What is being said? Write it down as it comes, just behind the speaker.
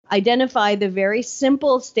identify the very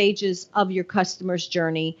simple stages of your customer's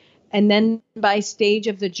journey. And then by stage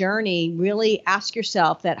of the journey, really ask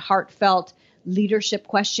yourself that heartfelt leadership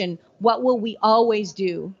question: what will we always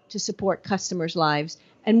do to support customers' lives?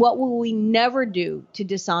 And what will we never do to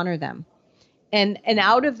dishonor them? And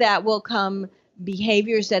out of that will come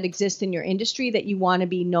behaviors that exist in your industry that you want to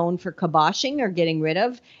be known for kiboshing or getting rid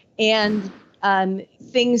of, and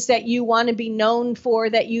things that you want to be known for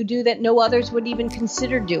that you do that no others would even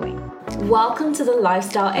consider doing. Welcome to the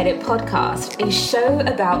Lifestyle Edit Podcast, a show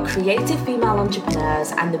about creative female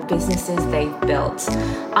entrepreneurs and the businesses they've built.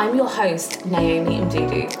 I'm your host, Naomi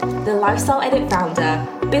Mdudu, the Lifestyle Edit founder,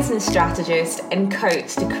 business strategist, and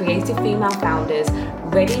coach to creative female founders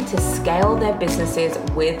ready to scale their businesses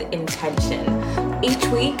with intention. Each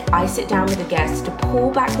week, I sit down with a guest to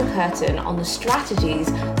pull back the curtain on the strategies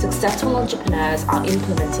successful entrepreneurs are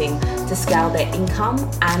implementing to scale their income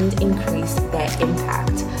and increase their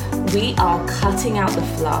impact. We are cutting out the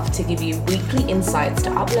fluff to give you weekly insights to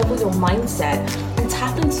uplevel your mindset and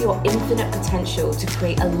tap into your infinite potential to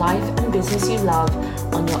create a life and business you love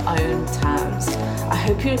on your own terms. I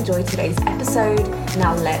hope you enjoyed today's episode.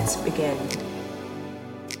 Now let's begin.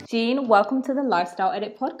 Jeanne, welcome to the Lifestyle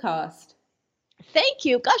Edit Podcast. Thank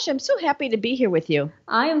you. Gosh, I'm so happy to be here with you.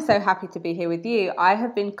 I am so happy to be here with you. I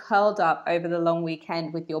have been curled up over the long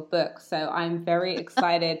weekend with your book, so I'm very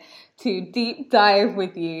excited to deep dive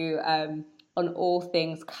with you on all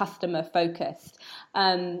things customer focused.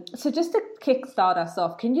 So just to kickstart us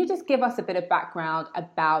off, can you just give us a bit of background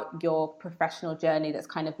about your professional journey that's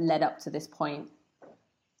kind of led up to this point?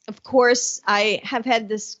 Of course, I have had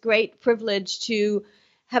this great privilege to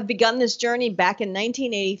have begun this journey back in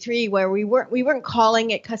 1983, where we weren't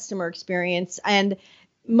calling it customer experience. And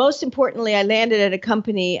most importantly, I landed at a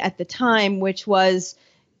company at the time, which was,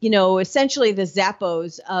 essentially the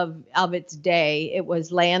Zappos of its day. It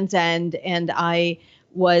was Land's End, and I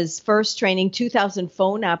was first training 2,000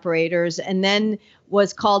 phone operators, and then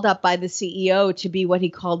was called up by the CEO to be what he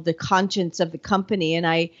called the conscience of the company. And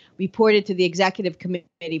I reported to the executive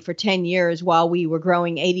committee for 10 years while we were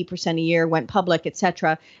growing 80% a year, went public, et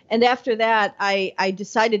cetera. And after that, I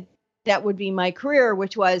decided that would be my career,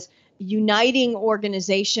 which was uniting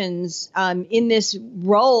organizations in this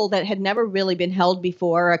role that had never really been held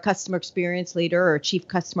before, a customer experience leader or chief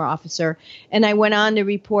customer officer. And I went on to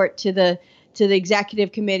report to the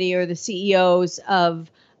executive committee or the CEOs of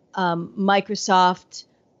Microsoft,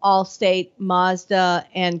 Allstate, Mazda,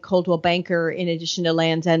 and Coldwell Banker, in addition to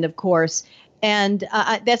Land's End, of course. And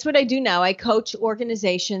that's what I do now. I coach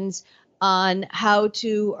organizations on how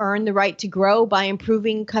to earn the right to grow by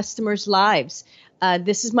improving customers' lives.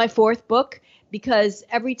 This is my fourth book, because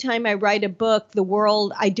every time I write a book,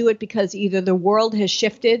 I do it because either the world has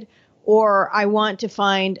shifted or I want to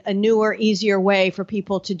find a newer, easier way for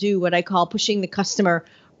people to do what I call pushing the customer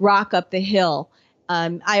rock up the hill.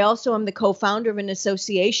 I also am the co-founder of an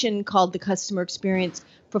association called the Customer Experience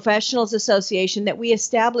Professionals Association that we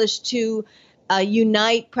established to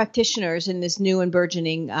unite practitioners in this new and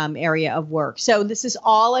burgeoning area of work. So this is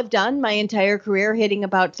all I've done my entire career, hitting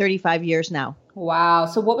about 35 years now. Wow.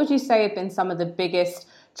 So what would you say have been some of the biggest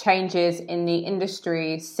changes in the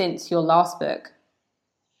industry since your last book?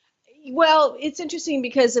 Well, it's interesting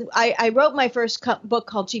because I wrote my first book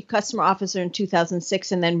called Chief Customer Officer in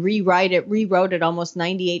 2006 and then rewrote it almost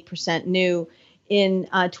 98% new in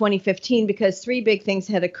 2015, because three big things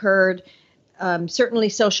had occurred. Certainly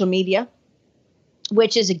social media,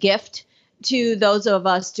 which is a gift to those of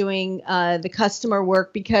us doing the customer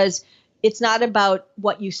work, because it's not about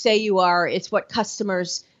what you say you are, it's what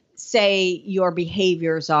customers say your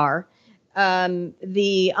behaviors are.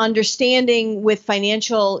 The understanding with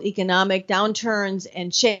financial economic downturns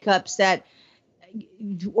and shakeups that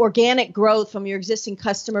organic growth from your existing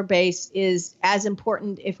customer base is as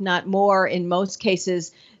important, if not more, in most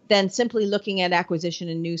cases, than simply looking at acquisition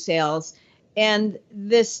and new sales. And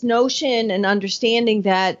this notion and understanding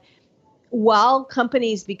that while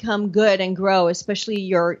companies become good and grow, especially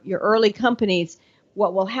your early companies,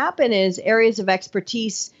 what will happen is areas of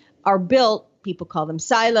expertise are built. People call them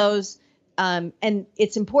silos. And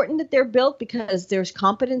it's important that they're built because there's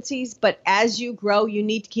competencies, but as you grow, you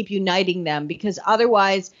need to keep uniting them, because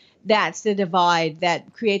otherwise that's the divide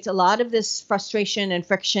that creates a lot of this frustration and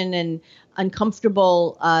friction and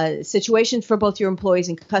uncomfortable situations for both your employees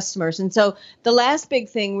and customers. And so the last big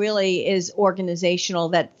thing really is organizational,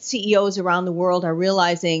 that CEOs around the world are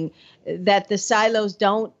realizing that the silos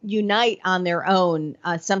don't unite on their own.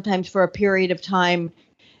 Sometimes for a period of time,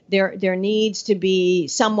 there needs to be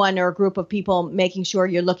someone or a group of people making sure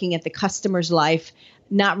you're looking at the customer's life,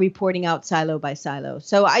 not reporting out silo by silo.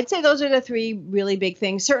 So I'd say those are the three really big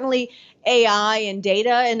things. Certainly AI and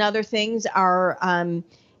data and other things are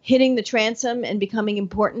hitting the transom and becoming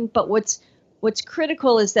important. But what's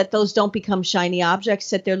critical is that those don't become shiny objects,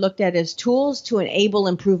 that they're looked at as tools to enable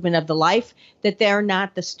improvement of the life, that they're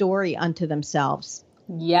not the story unto themselves.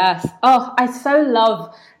 Yes. Oh, I so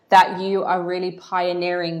love that you are really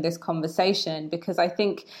pioneering this conversation, because I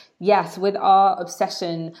think, yes, with our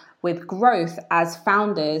obsession with growth as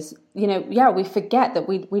founders, we forget that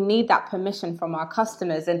we need that permission from our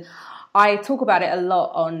customers. And I talk about it a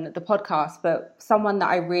lot on the podcast, but someone that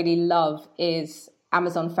I really love is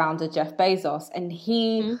Amazon founder Jeff Bezos. And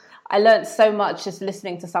I learned so much just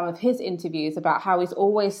listening to some of his interviews about how he's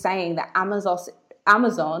always saying that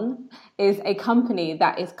Amazon is a company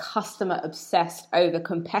that is customer obsessed over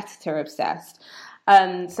competitor obsessed.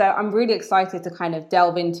 So I'm really excited to kind of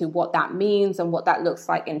delve into what that means and what that looks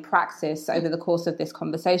like in practice over the course of this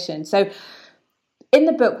conversation. So in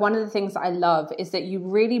the book, one of the things that I love is that you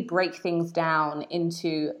really break things down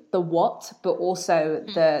into the what, but also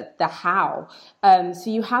the how. So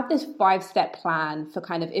you have this 5-step plan for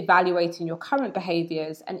kind of evaluating your current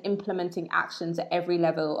behaviors and implementing actions at every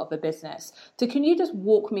level of a business. So can you just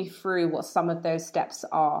walk me through what some of those steps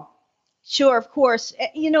are? Sure, of course.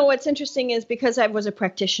 What's interesting is because I was a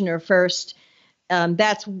practitioner first,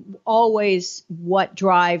 that's always what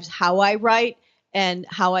drives how I write and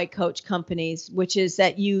how I coach companies, which is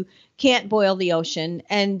that you can't boil the ocean.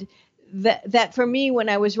 And that for me, when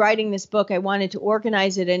I was writing this book, I wanted to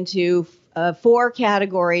organize it into 4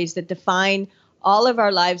 categories that define all of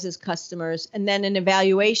our lives as customers, and then an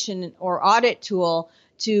evaluation or audit tool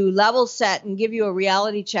to level set and give you a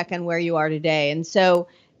reality check on where you are today. And so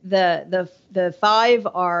the 5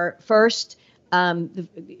 are: first,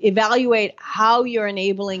 evaluate how you're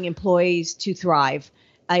enabling employees to thrive.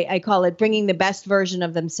 I call it bringing the best version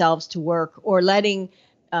of themselves to work, or letting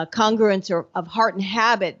congruence of heart and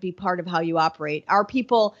habit be part of how you operate. Are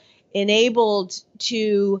people enabled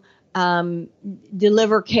to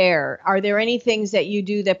deliver care? Are there any things that you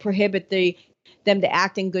do that prohibit them to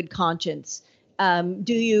act in good conscience?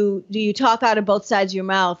 Do you talk out of both sides of your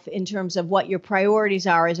mouth in terms of what your priorities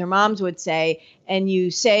are, as our moms would say, and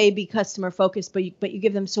you say be customer focused, but you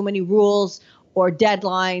give them so many rules or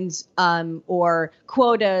deadlines or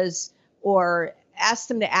quotas, or ask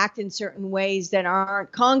them to act in certain ways that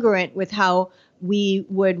aren't congruent with how we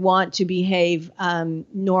would want to behave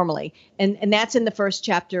normally. And that's in the first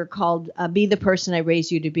chapter called Be the Person I Raised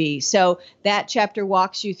You to Be. So that chapter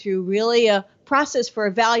walks you through really a process for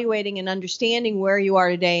evaluating and understanding where you are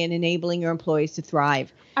today and enabling your employees to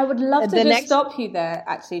thrive. I would love to stop you there,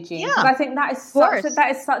 actually, Jeanne, because I think that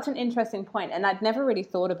is such an interesting point, and I'd never really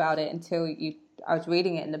thought about it until I was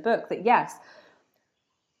reading it in the book. That yes,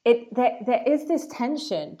 there is this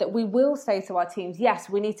tension that we will say to our teams, yes,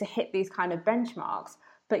 we need to hit these kind of benchmarks,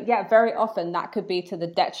 but yet very often that could be to the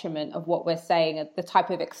detriment of what we're saying, the type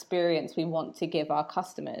of experience we want to give our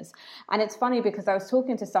customers. And it's funny because I was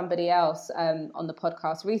talking to somebody else on the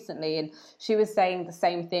podcast recently, and she was saying the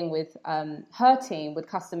same thing with her team, with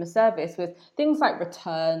customer service, with things like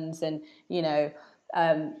returns and,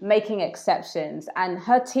 making exceptions. And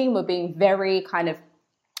her team were being very kind of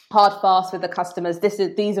hard fast with the customers.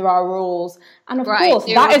 These are our rules. And of course,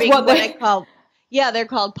 that is what they call. Yeah, they're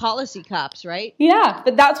called policy cops, right? Yeah,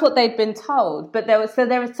 but that's what they'd been told. But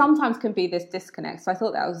there sometimes can be this disconnect. So I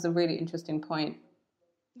thought that was a really interesting point.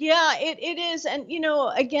 Yeah, it is. And,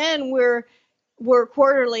 again, we're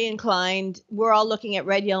quarterly inclined. We're all looking at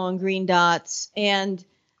red, yellow, and green dots. And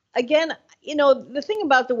again, the thing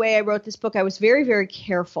about the way I wrote this book, I was very, very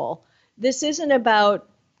careful. This isn't about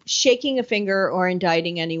shaking a finger or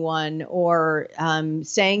indicting anyone or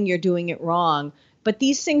saying you're doing it wrong. But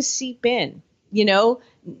these things seep in.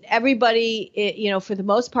 Everybody, for the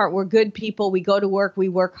most part, we're good people. We go to work, we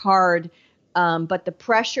work hard. But the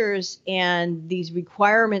pressures and these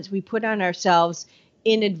requirements we put on ourselves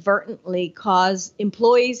inadvertently cause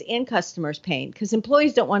employees and customers pain, because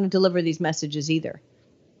employees don't want to deliver these messages either.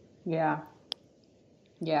 Yeah.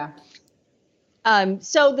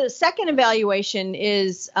 So the second evaluation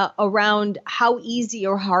is around how easy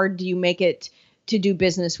or hard do you make it to do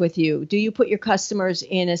business with you? Do you put your customers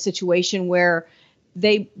in a situation where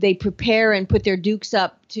they prepare and put their dukes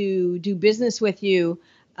up to do business with you?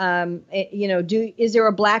 Is there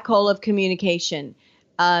a black hole of communication?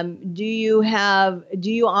 Do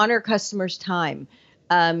you honor customers' time?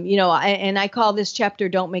 And I call this chapter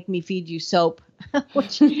 "Don't Make Me Feed You Soap,"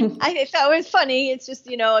 which I thought was funny. It's just,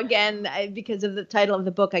 again, because of the title of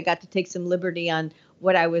the book, I got to take some liberty on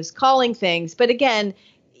what I was calling things. But again,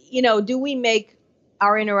 do we make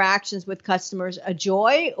our interactions with customers a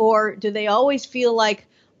joy, or do they always feel like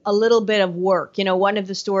a little bit of work? One of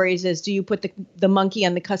the stories is, do you put the monkey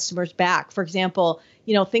on the customer's back? For example,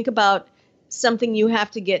 think about something you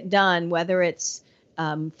have to get done, whether it's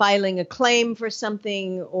filing a claim for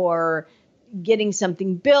something, or getting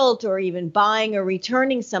something built, or even buying or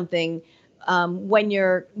returning something. When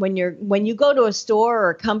you go to a store or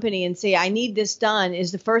a company and say, I need this done,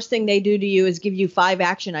 is the first thing they do to you is give you 5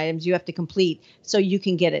 action items you have to complete so you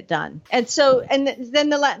can get it done. And then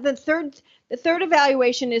the third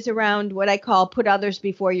evaluation is around what I call put others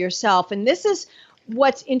before yourself. And this is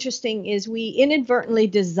what's interesting, is we inadvertently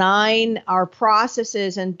design our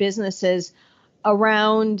processes and businesses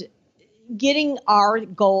around getting our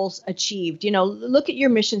goals achieved. Look at your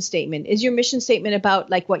mission statement. Is your mission statement about,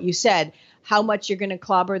 like what you said, how much you're going to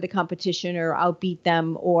clobber the competition or outbeat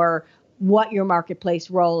them, or what your marketplace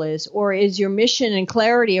role is? Or is your mission and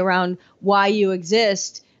clarity around why you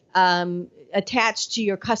exist attached to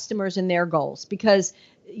your customers and their goals? Because,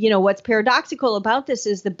 what's paradoxical about this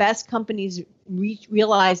is the best companies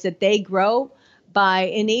realize that they grow by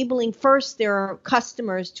enabling first their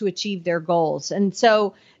customers to achieve their goals. And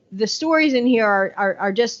so the stories in here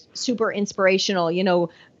are just super inspirational.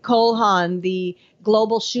 Cole Haan, the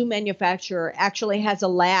global shoe manufacturer, actually has a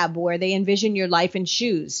lab where they envision your life in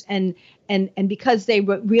shoes. And because they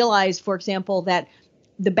realize, for example, that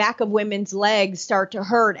the back of women's legs start to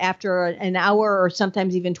hurt after an hour or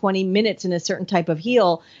sometimes even 20 minutes in a certain type of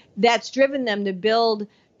heel, that's driven them to build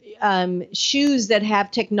shoes that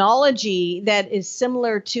have technology that is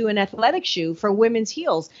similar to an athletic shoe for women's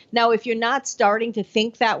heels. Now, if you're not starting to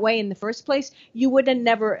think that way in the first place, you would have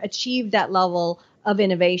never achieved that level of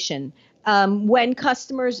innovation. When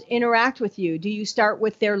customers interact with you, do you start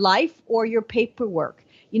with their life or your paperwork?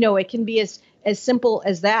 It can be as simple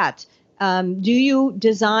as that. Do you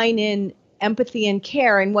design in empathy and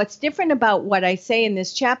care? And what's different about what I say in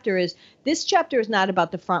this chapter is not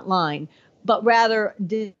about the front line, but rather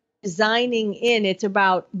designing in. It's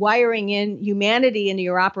about wiring in humanity into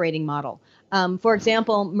your operating model. For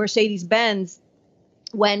example, Mercedes-Benz,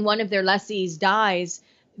 when one of their lessees dies,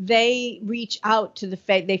 they reach out to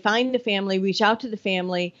they find the family, reach out to the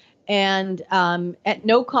family, and at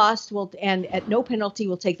no cost and at no penalty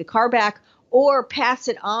will take the car back or pass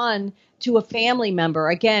it on to a family member,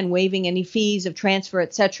 again, waiving any fees of transfer,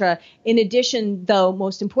 etc. In addition, though,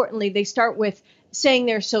 most importantly, they start with saying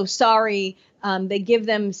they're so sorry. They give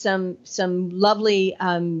them some lovely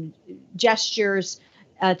gestures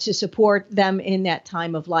to support them in that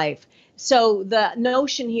time of life. So the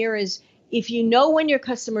notion here is, if you know when your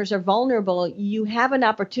customers are vulnerable, you have an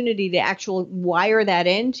opportunity to actually wire that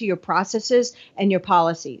into your processes and your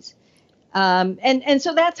policies. And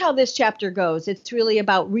so that's how this chapter goes. It's really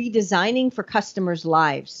about redesigning for customers'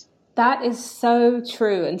 lives. That is so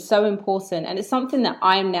true and so important. And it's something that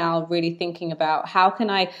I'm now really thinking about. How can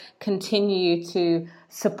I continue to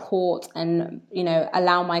support and,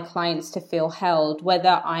 allow my clients to feel held,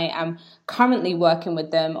 whether I am currently working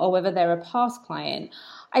with them or whether they're a past client?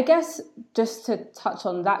 I guess just to touch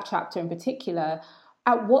on that chapter in particular,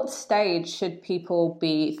 at what stage should people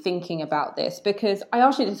be thinking about this? Because I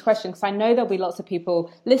asked you this question because I know there'll be lots of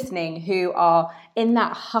people listening who are in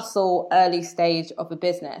that hustle early stage of a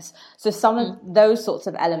business. So some of those sorts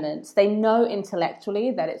of elements, they know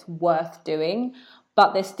intellectually that it's worth doing,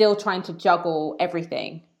 but they're still trying to juggle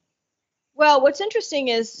everything. Well, what's interesting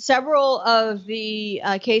is several of the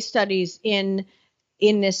case studies in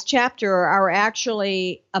this chapter are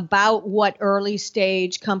actually about what early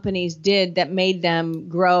stage companies did that made them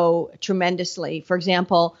grow tremendously. For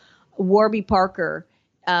example, Warby Parker,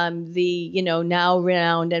 the now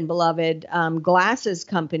renowned and beloved glasses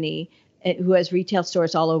company, who has retail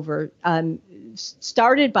stores all over,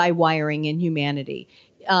 started by wiring in humanity.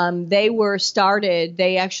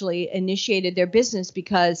 They actually initiated their business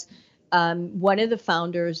because one of the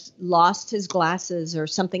founders lost his glasses, or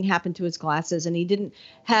something happened to his glasses, and he didn't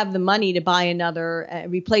have the money to buy another,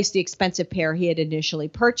 replace the expensive pair he had initially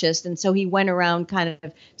purchased. And so he went around kind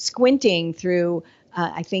of squinting through,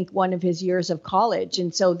 I think, one of his years of college.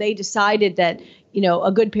 And so they decided that,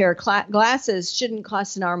 a good pair of glasses shouldn't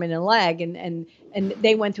cost an arm and a leg. And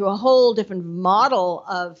they went through a whole different model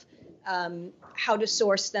of how to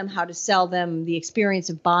source them, how to sell them, the experience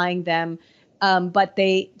of buying them. But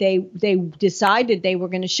they decided they were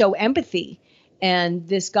going to show empathy. And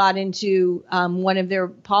this got into one of their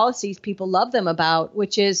policies people love them about,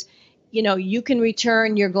 which is, you can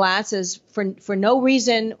return your glasses for no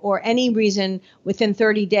reason or any reason within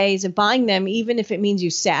 30 days of buying them, even if it means you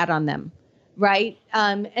sat on them. right?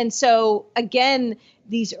 And so again,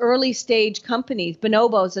 these early stage companies,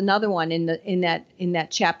 Bonobo is another one in that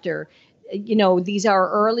chapter. These are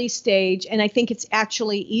early stage, and I think it's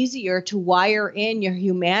actually easier to wire in your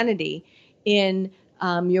humanity in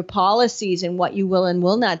your policies and what you will and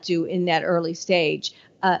will not do in that early stage.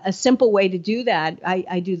 A simple way to do that,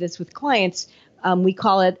 I do this with clients. We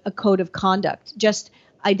call it a code of conduct. Just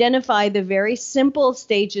identify the very simple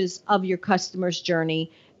stages of your customer's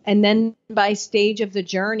journey, and then by stage of the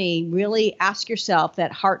journey, really ask yourself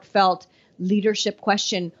that heartfelt leadership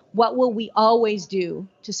question: what will we always do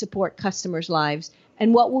to support customers' lives?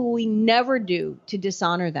 And what will we never do to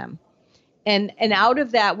dishonor them? And out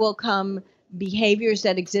of that will come behaviors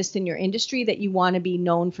that exist in your industry that you want to be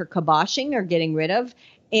known for kiboshing or getting rid of,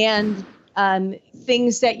 and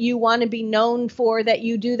things that you want to be known for that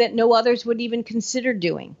you do that no others would even consider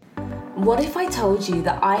doing. What if I told you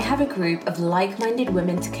that I have a group of like-minded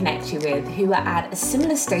women to connect you with who are at a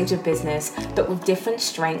similar stage of business but with different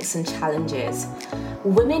strengths and challenges?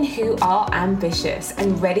 Women who are ambitious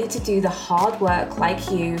and ready to do the hard work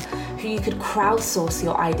like you, who you could crowdsource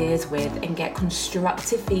your ideas with and get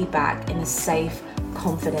constructive feedback in a safe,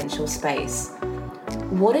 confidential space.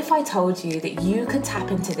 What if I told you that you could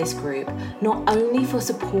tap into this group not only for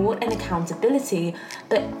support and accountability,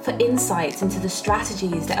 but for insights into the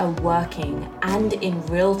strategies that are working and in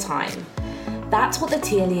real time? That's what the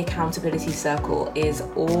TLE Accountability Circle is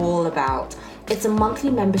all about. It's a monthly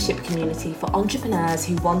membership community for entrepreneurs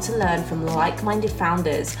who want to learn from like-minded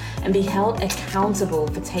founders and be held accountable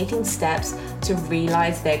for taking steps to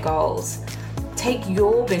realize their goals. Take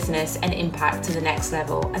your business and impact to the next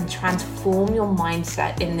level and transform your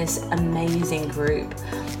mindset in this amazing group.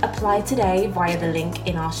 Apply today via the link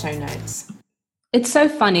in our show notes. It's so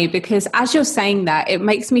funny because as you're saying that, it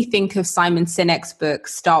makes me think of Simon Sinek's book,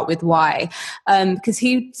 Start With Why, because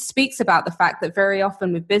he speaks about the fact that very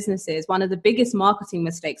often with businesses, one of the biggest marketing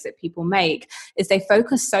mistakes that people make is they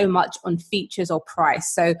focus so much on features or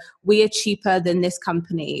price. So we are cheaper than this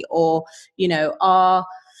company, or, our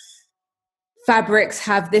fabrics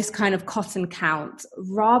have this kind of cotton count,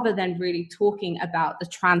 rather than really talking about the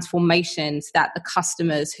transformations that the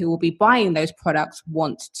customers who will be buying those products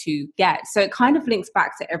want to get. So it kind of links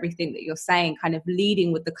back to everything that you're saying, kind of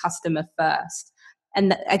leading with the customer first.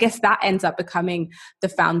 And I guess that ends up becoming the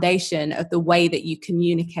foundation of the way that you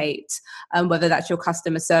communicate, whether that's your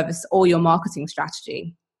customer service or your marketing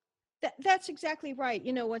strategy. That's exactly right.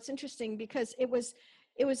 What's interesting, because it was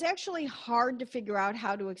actually hard to figure out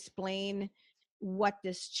how to explain what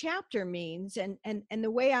this chapter means, and the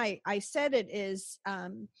way I said it is,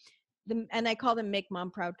 and I call them make mom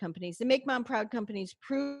proud companies. The make mom proud companies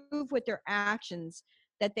prove with their actions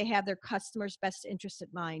that they have their customers' best interest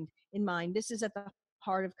in mind. This is at the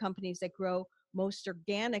heart of companies that grow most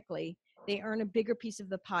organically. They earn a bigger piece of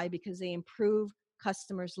the pie because they improve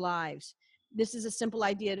customers' lives. This is a simple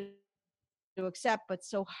idea to accept, but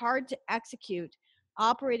so hard to execute.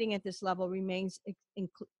 Operating at this level remains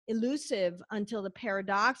elusive until the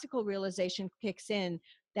paradoxical realization kicks in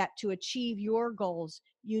that to achieve your goals,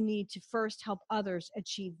 you need to first help others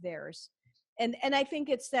achieve theirs. And I think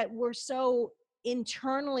it's that we're so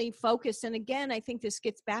internally focused. And again, I think this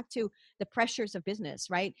gets back to the pressures of business,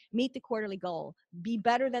 right? Meet the quarterly goal, be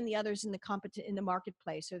better than the others in the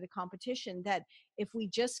marketplace or the competition. That if we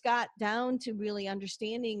just got down to really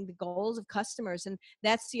understanding the goals of customers, and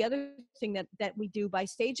that's the other thing that we do by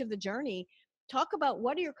stage of the journey, talk about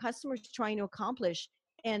what are your customers trying to accomplish,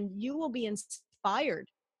 and you will be inspired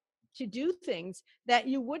to do things that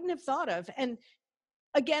you wouldn't have thought of. And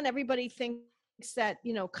again, everybody thinks that,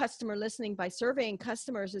 customer listening by surveying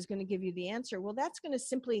customers is going to give you the answer. Well, that's going to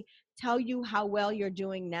simply tell you how well you're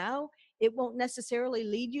doing now. It won't necessarily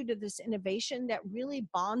lead you to this innovation that really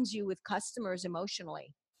bonds you with customers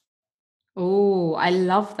emotionally. Oh, I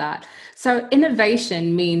love that. So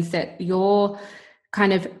innovation means that you're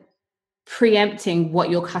kind of preempting what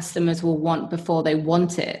your customers will want before they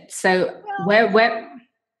want it. So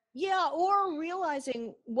yeah, or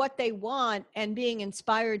realizing what they want and being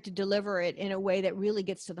inspired to deliver it in a way that really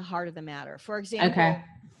gets to the heart of the matter. For example, okay.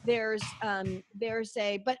 there's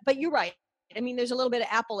but you're right. I mean, there's a little bit of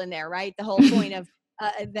Apple in there, right? The whole point of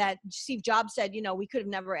that Steve Jobs said, we could have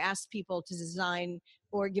never asked people to design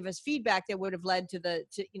or give us feedback that would have led to the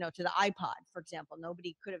iPod, for example.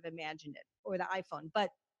 Nobody could have imagined it, or the iPhone. But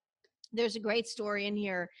there's a great story in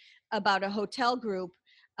here about a hotel group,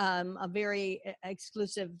 a very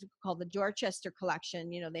exclusive, called the Dorchester Collection.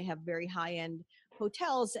 They have very high-end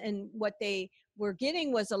hotels, and what they were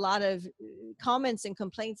getting was a lot of comments and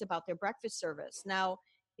complaints about their breakfast service. Now,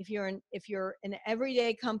 if you're an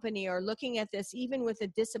everyday company or looking at this, even with a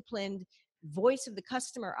disciplined voice of the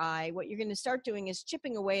customer eye, what you're going to start doing is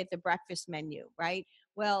chipping away at the breakfast menu, right?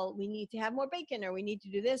 Well, we need to have more bacon, or we need to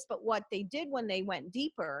do this. But what they did when they went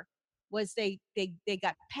deeper was they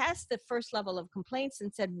got past the first level of complaints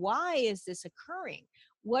and said, why is this occurring?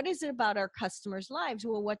 What is it about our customers' lives?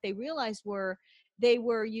 Well, what they realized were they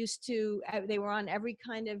were used to, they were on every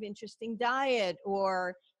kind of interesting diet,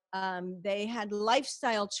 or they had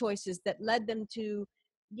lifestyle choices that led them to,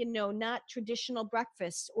 not traditional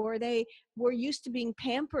breakfasts, or they were used to being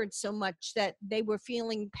pampered so much that they were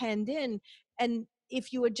feeling penned in. And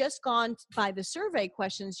if you had just gone by the survey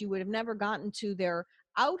questions, you would have never gotten to their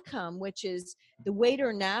outcome, which is the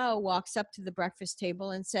waiter now walks up to the breakfast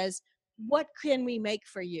table and says, what can we make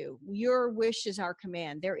for you? Your wish is our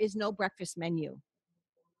command. There is no breakfast menu.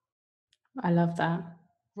 I love that.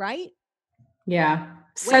 Right? Yeah.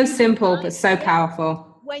 So simple, but so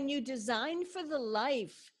powerful. When you design for the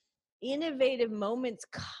life, innovative moments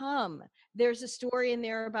come. There's a story in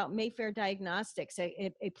there about Mayfair Diagnostics,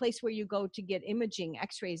 a place where you go to get imaging,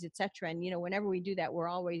 x-rays, etc. And, whenever we do that, we're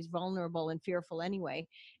always vulnerable and fearful anyway.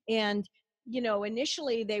 And,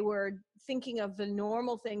 initially they were thinking of the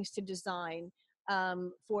normal things to design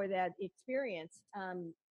for that experience.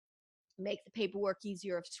 Make the paperwork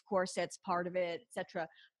easier, of course, that's part of it, etc.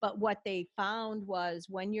 But what they found was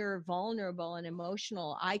when you're vulnerable and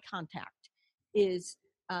emotional, eye contact is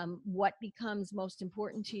what becomes most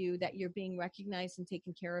important to you, that you're being recognized and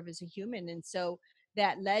taken care of as a human. And so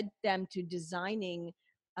that led them to designing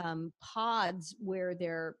pods where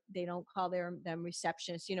they don't call them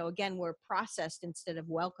receptionists, again, we're processed instead of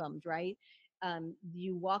welcomed, right?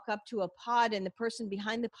 You walk up to a pod and the person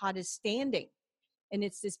behind the pod is standing, and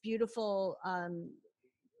it's this beautiful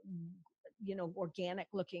organic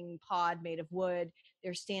looking pod made of wood.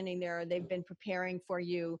 They're standing there, they've been preparing for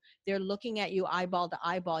you, they're looking at you eyeball to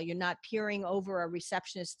eyeball. You're not peering over a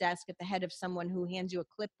receptionist desk at the head of someone who hands you a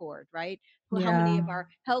clipboard, right? Yeah. How many of our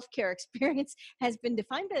healthcare experience has been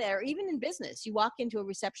defined by that? Or even in business, you walk into a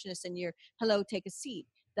receptionist and you're, hello, take a seat.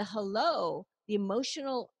 The hello, the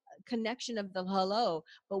emotional connection of the hello.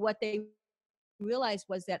 But what they realized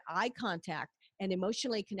was that eye contact and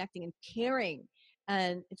emotionally connecting and caring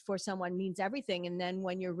and for someone means everything. And then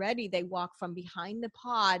when you're ready, they walk from behind the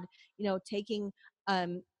pod, taking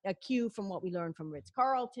a cue from what we learned from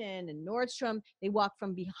Ritz-Carlton and Nordstrom. They walk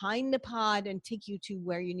from behind the pod and take you to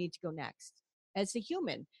where you need to go next. As a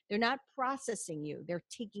human, they're not processing you, they're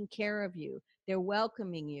taking care of you, they're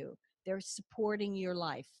welcoming you, they're supporting your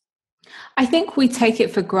life. I think we take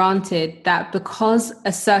it for granted that because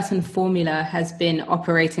a certain formula has been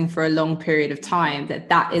operating for a long period of time,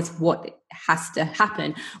 that is what has to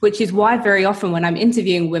happen, which is why very often when I'm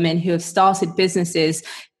interviewing women who have started businesses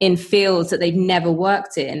in fields that they've never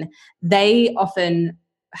worked in, they often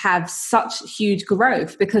have such huge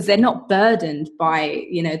growth because they're not burdened by,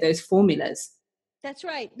 those formulas. That's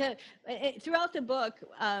right. Throughout the book,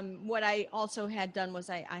 what I also had done was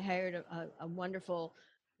I hired a wonderful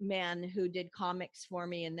man who did comics for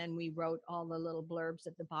me, and then we wrote all the little blurbs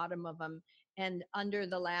at the bottom of them. And under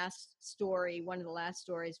the last story, one of the last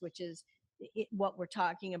stories, which is what we're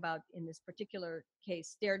talking about in this particular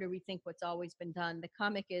case, Dare to Rethink What's Always Been Done. The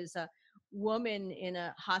comic is a woman in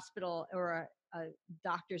a hospital or a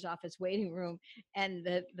doctor's office waiting room, and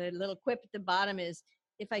the little quip at the bottom is,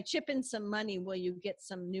 if I chip in some money, will you get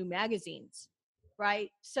some new magazines?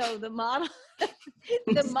 Right? So the model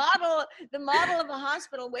the model of a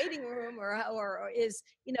hospital waiting room or is,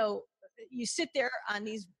 you sit there on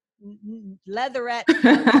these leatherette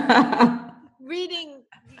reading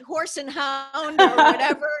Horse and Hound or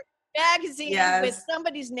whatever magazine, yes, with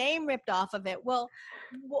somebody's name ripped off of it. Well,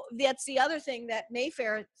 that's the other thing that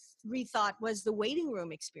Mayfair rethought was the waiting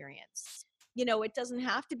room experience. It doesn't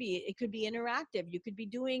have to be, it could be interactive. You could be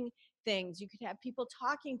doing things. You could have people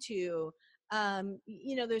talking to you.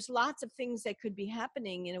 There's lots of things that could be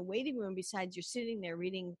happening in a waiting room besides you're sitting there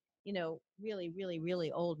reading, really, really,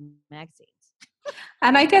 really old magazines.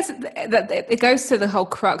 And I guess that it goes to the whole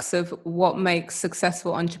crux of what makes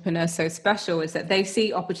successful entrepreneurs so special is that they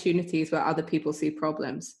see opportunities where other people see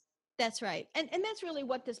problems. That's right. And that's really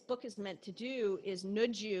what this book is meant to do, is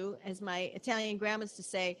nudge you, as my Italian grandma used to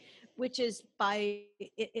say, which is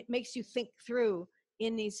it makes you think through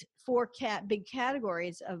in these four big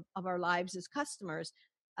categories of our lives as customers.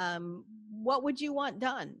 What would you want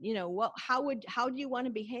done? How do you want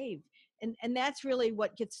to behave? And that's really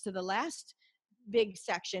what gets to the last big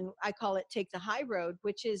section. I call it Take the High Road,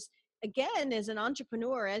 which is, again, as an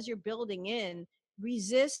entrepreneur, as you're building in,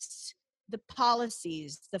 resist the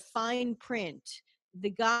policies, the fine print, the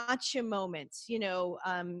gotcha moments.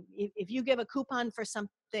 If you give a coupon for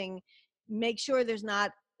something, make sure there's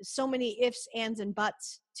not so many ifs, ands, and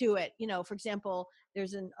buts to it. For example,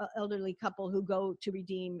 there's an elderly couple who go to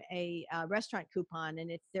redeem a restaurant coupon,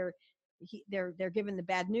 and they're given the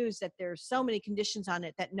bad news that there's so many conditions on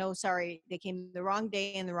it that no, sorry, they came the wrong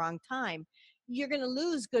day and the wrong time. You're going to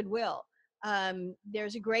lose goodwill.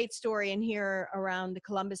 There's a great story in here around the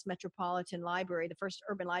Columbus Metropolitan Library, the first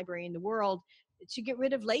urban library in the world, to get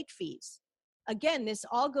rid of late fees. Again, this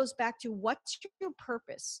all goes back to what's your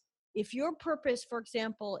purpose. If your purpose, for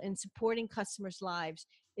example, in supporting customers' lives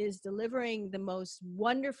is delivering the most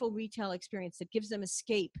wonderful retail experience that gives them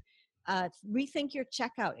escape, rethink your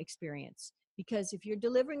checkout experience. Because if you're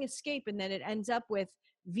delivering escape and then it ends up with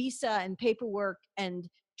visa and paperwork and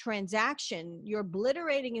transaction, you're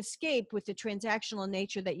obliterating escape with the transactional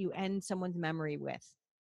nature that you end someone's memory with.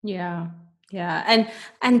 Yeah.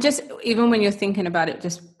 And just even when you're thinking about it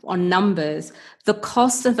just on numbers, the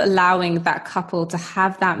cost of allowing that couple to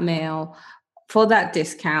have that meal for that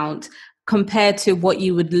discount compared to what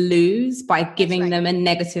you would lose by giving them a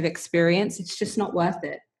negative experience, it's just not worth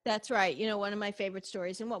it. That's right. One of my favorite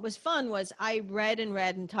stories, and what was fun was I read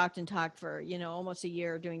and talked for, almost a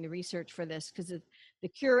year doing the research for this, because the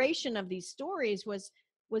curation of these stories was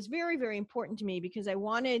very, very important to me, because I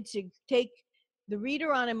wanted to take the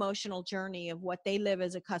reader on emotional journey of what they live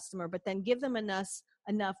as a customer, but then give them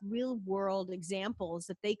enough real world examples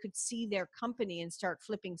that they could see their company and start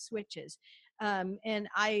flipping switches. And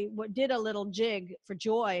I did a little jig for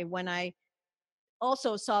joy when I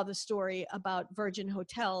also saw the story about Virgin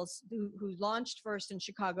Hotels, who launched first in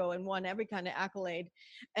Chicago and won every kind of accolade.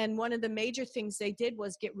 And one of the major things they did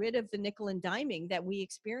was get rid of the nickel and diming that we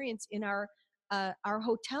experience in our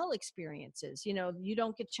hotel experiences. You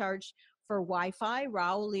don't get charged for Wi-Fi.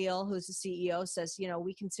 Raul Leal, who's the CEO, says,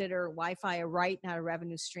 we consider Wi-Fi a right, not a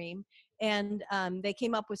revenue stream. And they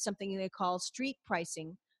came up with something they call street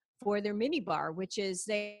pricing for their minibar, which is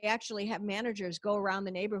they actually have managers go around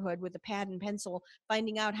the neighborhood with a pad and pencil,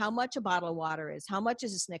 finding out how much a bottle of water is, how much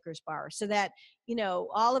is a Snickers bar, so that,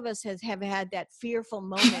 all of us have had that fearful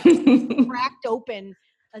moment, cracked open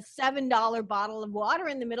a $7 bottle of water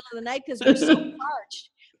in the middle of the night because we're so parched,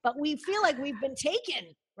 but we feel like we've been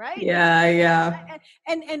taken, right? Yeah.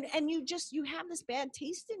 And you have this bad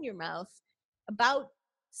taste in your mouth about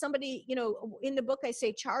somebody. In the book I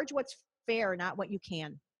say, charge what's fair, not what you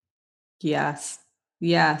can. Yes.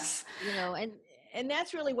 And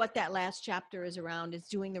that's really what that last chapter is around, is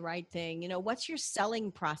doing the right thing. What's your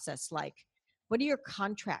selling process like? What do your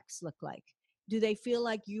contracts look like? Do they feel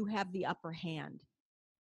like you have the upper hand?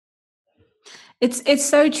 It's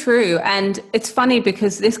so true. And it's funny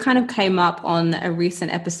because this kind of came up on a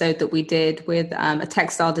recent episode that we did with a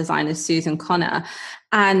textile designer, Susan Connor.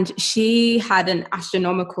 And she had an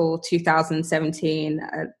astronomical 2017,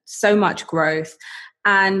 so much growth.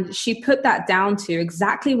 And she put that down to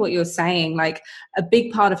exactly what you're saying. Like, a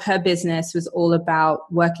big part of her business was all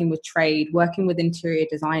about working with trade, working with interior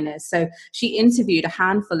designers. So she interviewed a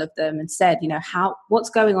handful of them and said, what's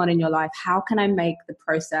going on in your life? How can I make the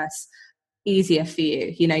process easier for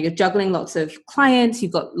you? You're juggling lots of clients,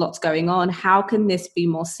 you've got lots going on. How can this be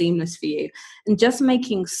more seamless for you? And just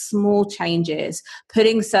making small changes,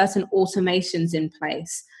 putting certain automations in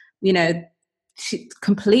place, she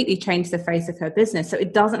completely changed the face of her business. So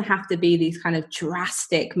it doesn't have to be these kind of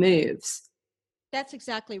drastic moves. That's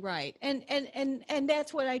exactly right. And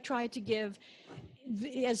that's what I try to give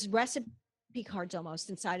as recipe cards almost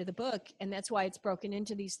inside of the book. And that's why it's broken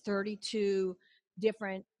into these 32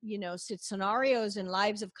 different, scenarios and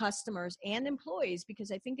lives of customers and employees,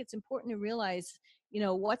 because I think it's important to realize,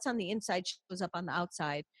 what's on the inside shows up on the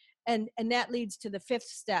outside. And that leads to the fifth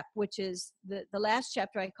step, which is the last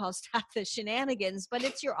chapter I call Stop the Shenanigans, but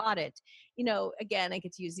it's your audit. Again, I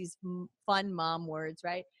get to use these fun mom words,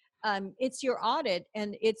 right? It's your audit,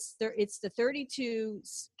 and it's the 32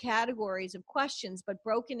 categories of questions, but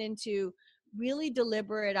broken into really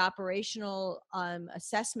deliberate operational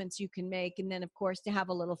assessments you can make. And then, of course, to have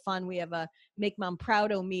a little fun, we have a Make Mom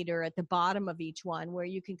Proud-O-meter at the bottom of each one, where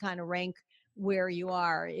you can kind of rank where you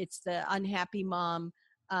are. It's the unhappy mom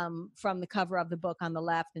from the cover of the book on the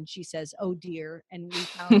left, and she says, "Oh dear," and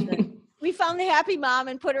we found the happy mom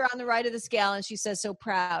and put her on the right of the scale, and she says, "So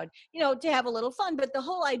proud," to have a little fun. But the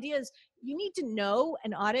whole idea is you need to know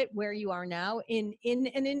and audit where you are now, in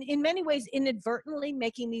many ways inadvertently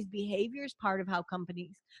making these behaviors part of how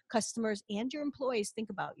companies, customers, and your employees think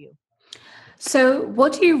about you. So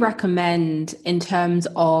what do you recommend in terms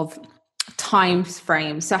of time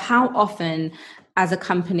frame? So how often as a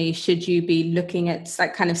company should you be looking at,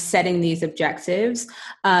 like, kind of setting these objectives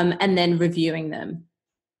and then reviewing them?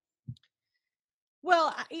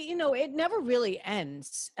 Well, it never really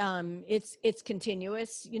ends. It's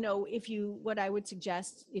continuous. What I would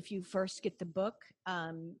suggest, if you first get the book,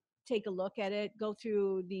 take a look at it, go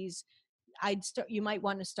through these. You might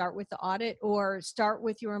want to start with the audit or start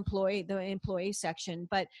with the employee section.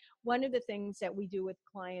 But one of the things that we do with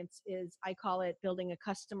clients is, I call it building a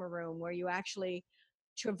customer room, where you actually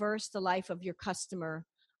traverse the life of your customer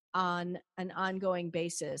on an ongoing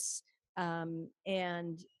basis.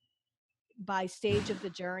 And by stage of the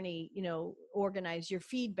journey, organize your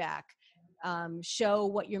feedback, show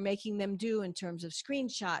what you're making them do in terms of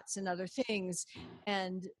screenshots and other things,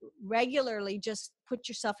 and regularly just put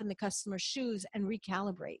yourself in the customer's shoes and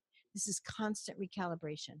recalibrate. This is constant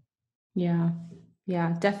recalibration. Yeah,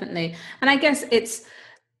 definitely. And I guess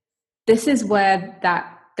this is where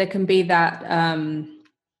there can be that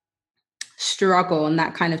struggle and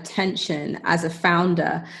that kind of tension as a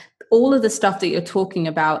founder. All of the stuff that you're talking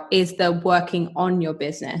about is the working on your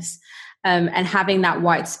business, and having that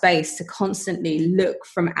white space to constantly look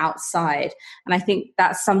from outside. And I think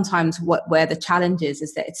that's sometimes where the challenge is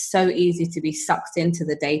that it's so easy to be sucked into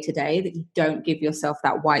the day-to-day that you don't give yourself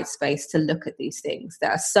that white space to look at these things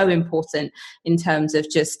that are so important in terms of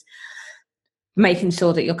just making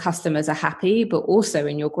sure that your customers are happy, but also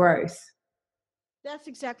in your growth. That's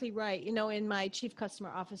exactly right. In my Chief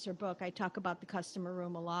Customer Officer book, I talk about the customer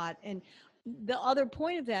room a lot. And the other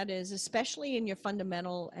point of that is, especially in your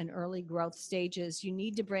fundamental and early growth stages, you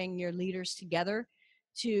need to bring your leaders together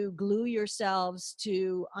to glue yourselves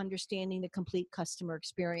to understanding the complete customer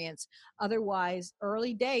experience. Otherwise,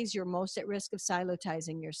 early days, you're most at risk of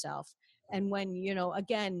silotizing yourself. And when,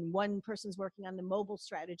 again, one person's working on the mobile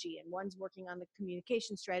strategy and one's working on the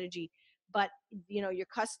communication strategy, but your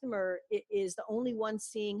customer is the only one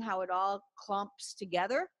seeing how it all clumps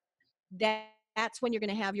together, that's when you're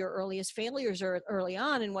going to have your earliest failures early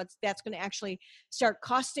on, and that's going to actually start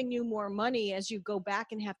costing you more money as you go back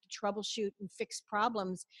and have to troubleshoot and fix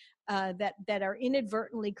problems that are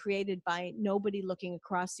inadvertently created by nobody looking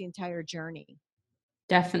across the entire journey.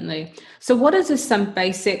 Definitely. So what are just some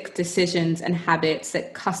basic decisions and habits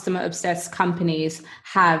that customer obsessed companies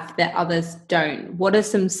have that others don't? What are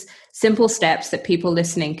some simple steps that people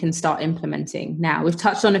listening can start implementing now? We've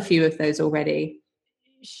touched on a few of those already.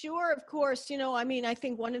 Sure, of course. I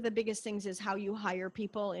think one of the biggest things is how you hire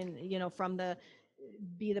people, and, from the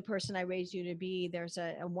be the person I raised you to be. There's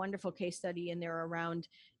a wonderful case study in there around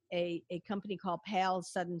a company called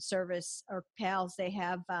Pal's Sudden Service, or Pal's. They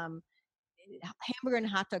have hamburger and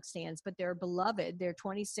hot dog stands, but they're beloved. They're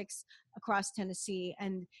 26 across Tennessee,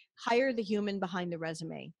 and hire the human behind the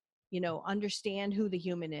resume. Understand who the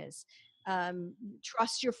human is.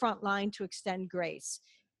 Trust your front line to extend grace.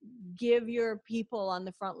 Give your people on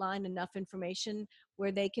the front line enough information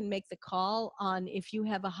where they can make the call on if you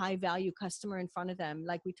have a high value customer in front of them.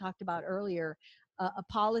 Like we talked about earlier, a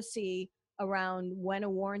policy around when a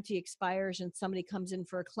warranty expires and somebody comes in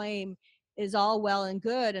for a claim is all well and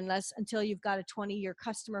good until you've got a 20-year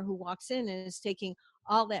customer who walks in and is taking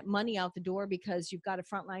all that money out the door because you've got a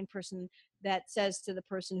frontline person that says to the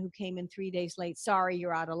person who came in 3 days late, sorry,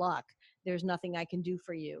 you're out of luck. There's nothing I can do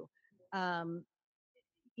for you.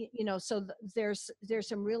 So there's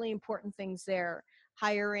some really important things there.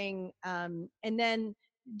 Hiring, and then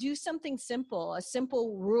do something simple, a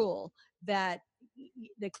simple rule that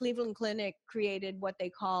the Cleveland Clinic created, what they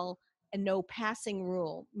call a no passing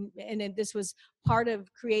rule. And this was part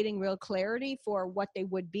of creating real clarity for what they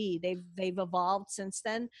would be. They've evolved since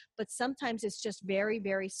then, but sometimes it's just very,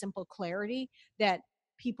 very simple clarity that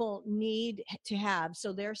people need to have.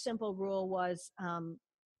 So their simple rule was,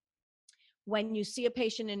 when you see a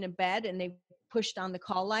patient in a bed and they pushed on the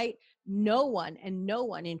call light, no one,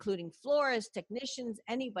 including florists, technicians,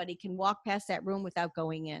 anybody, can walk past that room without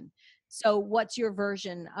going in. So what's your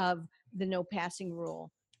version of the no passing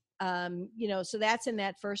rule? So that's in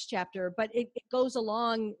that first chapter, but it goes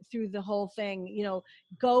along through the whole thing.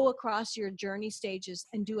 Go across your journey stages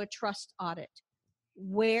and do a trust audit.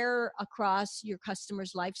 Where across your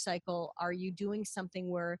customer's life cycle are you doing something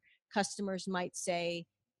where customers might say,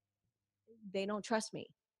 they don't trust me?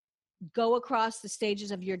 Go across the stages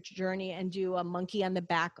of your journey and do a monkey on the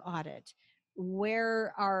back audit.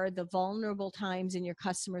 Where are the vulnerable times in your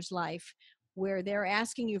customer's life where they're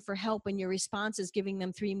asking you for help and your response is giving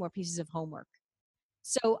them 3 more pieces of homework?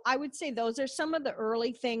 So I would say those are some of the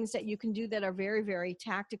early things that you can do that are very, very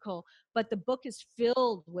tactical, but the book is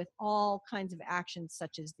filled with all kinds of actions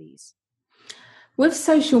such as these. With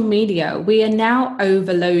social media, we are now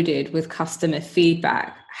overloaded with customer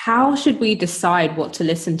feedback. How should we decide what to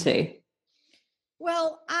listen to?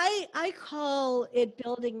 Well, I call it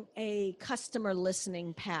building a customer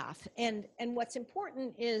listening path. And what's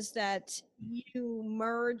important is that you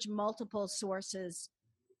merge multiple sources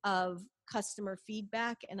of customer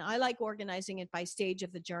feedback. And I like organizing it by stage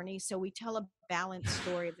of the journey. So we tell a balanced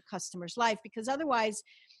story of the customer's life, because otherwise,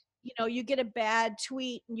 you get a bad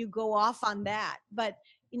tweet and you go off on that. But,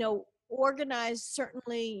 organize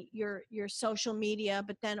certainly your social media,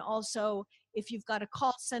 but then also if you've got a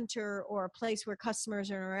call center or a place where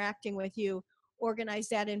customers are interacting with you, organize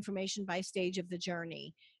that information by stage of the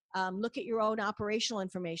journey. Look at your own operational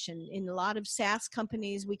information. In a lot of SaaS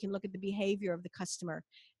companies, we can look at the behavior of the customer,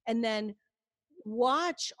 and then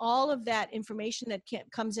watch all of that information that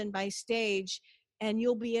comes in by stage, and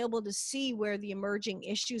you'll be able to see where the emerging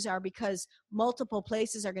issues are, because multiple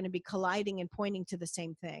places are going to be colliding and pointing to the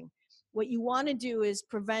same thing. What you want to do is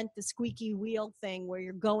prevent the squeaky wheel thing where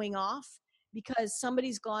you're going off because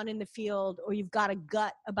somebody's gone in the field or you've got a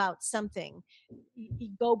gut about something. You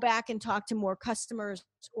go back and talk to more customers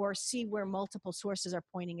or see where multiple sources are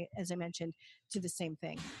pointing, as I mentioned, to the same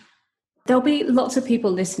thing. There'll be lots of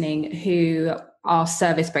people listening who are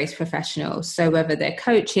service-based professionals. So whether they're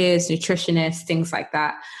coaches, nutritionists, things like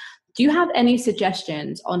that. Do you have any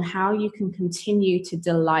suggestions on how you can continue to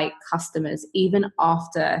delight customers even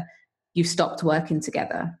after you've stopped working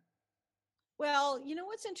together? Well,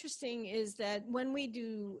 what's interesting is that when we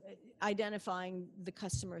do identifying the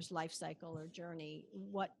customer's life cycle or journey,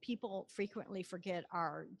 what people frequently forget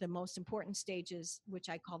are the most important stages, which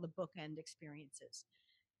I call the bookend experiences.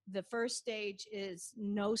 The first stage is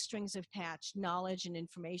no strings attached, knowledge and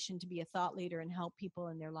information to be a thought leader and help people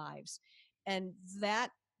in their lives. And that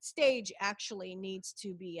stage actually needs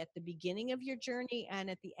to be at the beginning of your journey and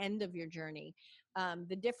at the end of your journey.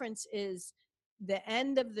 The difference is the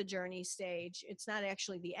end of the journey stage, it's not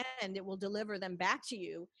actually the end, it will deliver them back to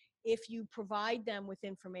you if you provide them with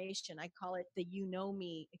information. I call it the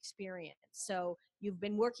me experience. So you've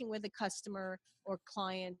been working with a customer or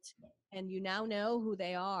client and you now know who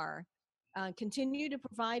they are. Continue to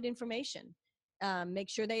provide information. Make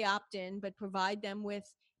sure they opt in, but provide them with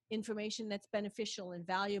information that's beneficial and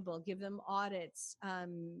valuable. Give them audits.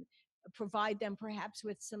 Provide them perhaps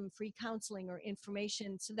with some free counseling or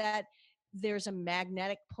information so that there's a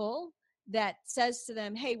magnetic pull that says to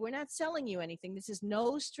them, hey, we're not selling you anything. This is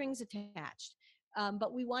no strings attached.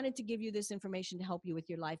 But we wanted to give you this information to help you with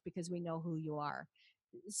your life because we know who you are.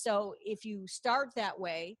 So if you start that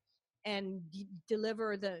way and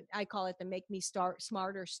deliver I call it the make me start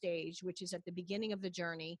smarter stage, which is at the beginning of the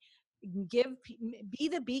journey, be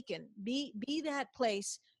the beacon, be that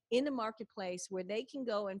place in the marketplace where they can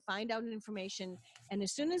go and find out information. And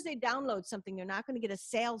as soon as they download something, they're not going to get a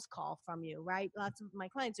sales call from you, right? Lots of my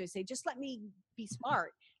clients always say, just let me be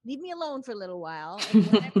smart. Leave me alone for a little while. And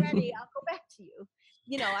when I'm ready, I'll go back to you.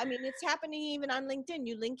 It's happening even on LinkedIn.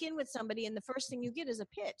 You link in with somebody and the first thing you get is a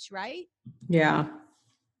pitch, right? Yeah.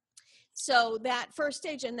 So that first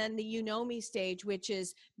stage, and then the me stage, which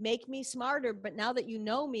is make me smarter. But now that you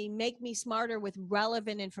know me, make me smarter with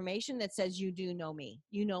relevant information that says you do know me.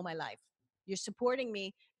 You know my life. You're supporting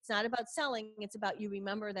me. It's not about selling. It's about you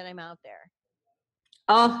remember that I'm out there.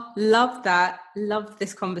 Oh, love that. Love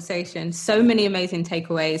this conversation. So many amazing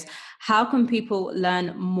takeaways. How can people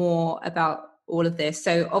learn more about all of this?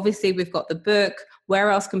 So obviously we've got the book. Where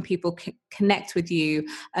else can people connect with you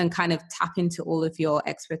and kind of tap into all of your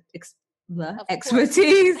expertise?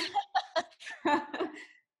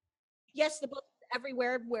 Yes, the book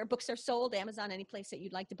everywhere where books are sold, Amazon, any place that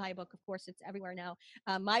you'd like to buy a book. Of course, it's everywhere now.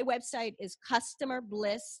 My website is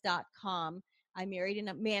customerbliss.com. I married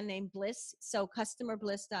a man named Bliss, so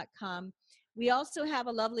customerbliss.com. We also have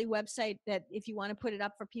a lovely website that if you want to put it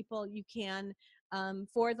up for people, you can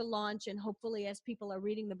for the launch. And hopefully as people are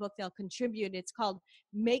reading the book, they'll contribute. It's called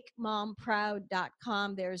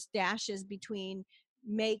makemomproud.com. There's dashes between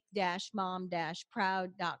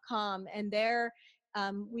make-mom-proud.com. And there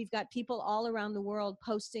we've got people all around the world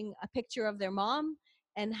posting a picture of their mom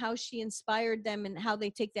and how she inspired them and how they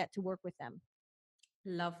take that to work with them.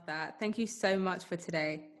 Love that. Thank you so much for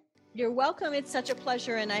today. You're welcome. It's such a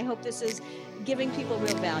pleasure. And I hope this is giving people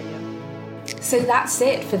real value. So that's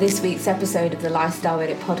it for this week's episode of the Lifestyle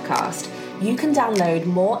Edit podcast. You can download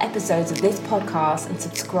more episodes of this podcast and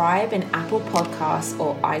subscribe in Apple Podcasts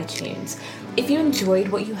or iTunes. If you enjoyed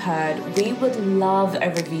what you heard, we would love a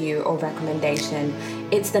review or recommendation.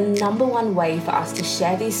 It's the #1 way for us to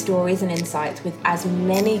share these stories and insights with as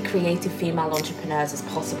many creative female entrepreneurs as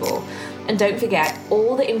possible. And don't forget,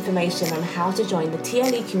 all the information on how to join the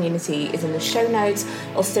TLE community is in the show notes,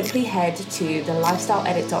 or simply head to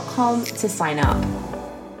thelifestyleedit.com to sign up.